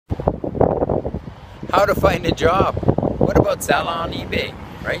how to find a job. What about sell on eBay,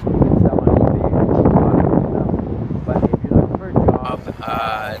 right? You can sell on eBay and but if you're looking for a job,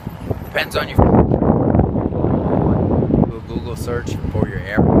 depends on your do a Google search for your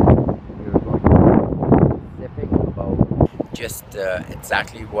area. You're going to be specific about just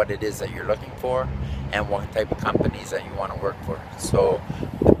exactly what it is that you're looking for and what type of companies that you want to work for. So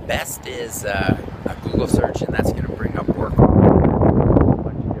the best is a Google search, and that's going to bring up work.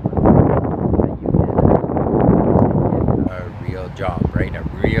 Job, right? A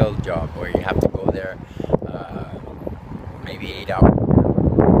real job where you have to go there maybe 8 hours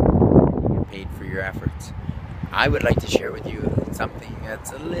and you get paid for your efforts. I would like to share with you something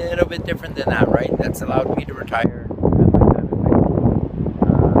that's a little bit different than that, right? That's allowed me to retire and spend my time with my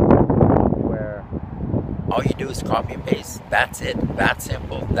family, where all you do is copy and paste. That's it. That's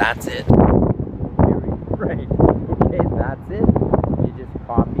simple. That's it. Right. Okay, that's it. You just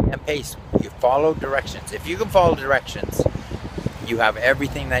copy and paste. You follow directions. If you can follow directions, you have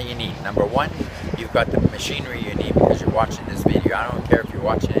everything that you need. Number one, you've got the machinery you need because you're watching this video. I don't care if you're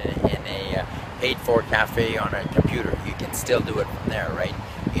watching it in a paid-for cafe on a computer. You can still do it from there, right?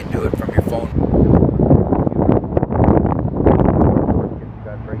 You can do it from your phone. You've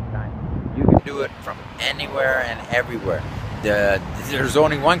got break time. You can do it from anywhere and everywhere. There's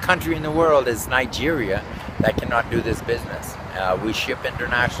only one country in the world, is Nigeria, that cannot do this business. We ship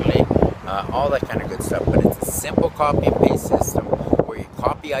internationally, all that kind of good stuff, but it's a simple copy and paste system where you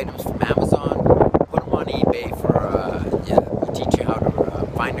copy items from Amazon, put them on eBay we teach you how to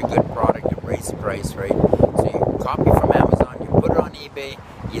find a good product and raise the price, right? So you copy from Amazon, you put it on eBay,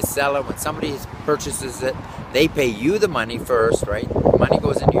 you sell it. When somebody purchases it, they pay you the money first, right? The money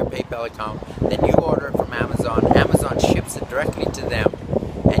goes into your PayPal account, then you order it from Amazon. Amazon ships it directly to them,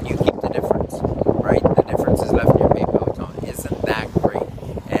 and you keep the difference, right? The difference is left in your PayPal account. Isn't that great?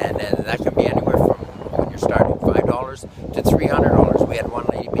 And that can be anywhere from, when you're starting, $5 to $300. We had one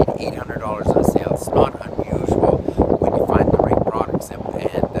lady made $800 on a sale. It's not unusual when you find the right products, and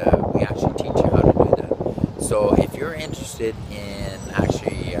we actually teach you how to do that. So if you're interested in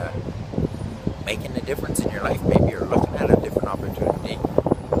actually making a difference in your life, maybe you're looking at a different opportunity,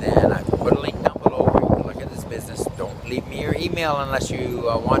 then I put a link down below where you can look at this business. Don't leave me your email unless you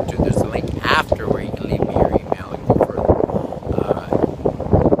want to. There's a link after where you can leave me your email and go further.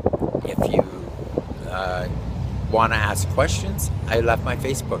 If you want to ask questions, I left my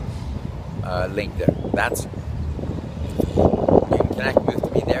Facebook link there. You can connect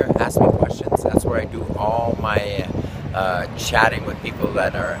with me there, ask me questions. That's where I do all my chatting with people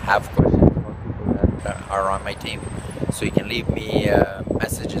that have questions, people that are on my team. So you can leave me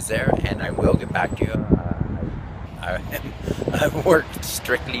messages there, and I will get back to you. I work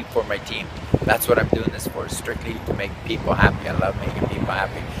strictly for my team. That's what I'm doing this for, strictly to make people happy. I love making people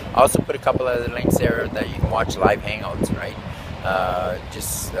happy. I also put a couple other links there that you can watch live hangouts, right?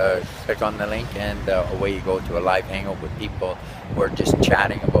 Just click on the link and away you go to a live hangout with people who are just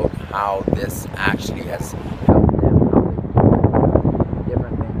chatting about how this actually has helped them, how they do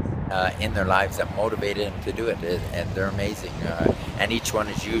different things in their lives that motivated them to do it, and they're amazing. And each one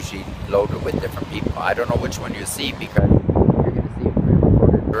is usually loaded with different people. I don't know which one you see because you're going to see a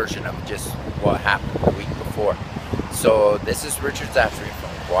pre-recorded version of just what happened the week before. So this is Richard Szachury from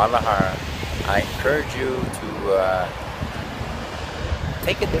Guadalajara. I encourage you to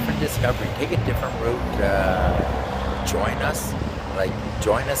take a different discovery, take a different route, join us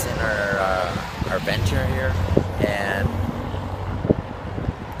in our venture here, and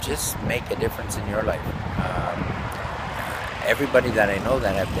just make a difference in your life. Everybody that I know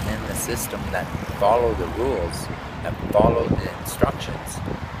that have been in the system, that follow the rules, that follow the instructions,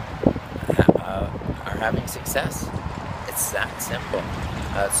 are having success. It's that simple.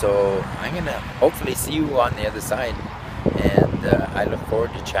 So I'm going to hopefully see you on the other side, and I look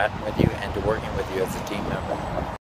forward to chatting with you and to working with you as a team member.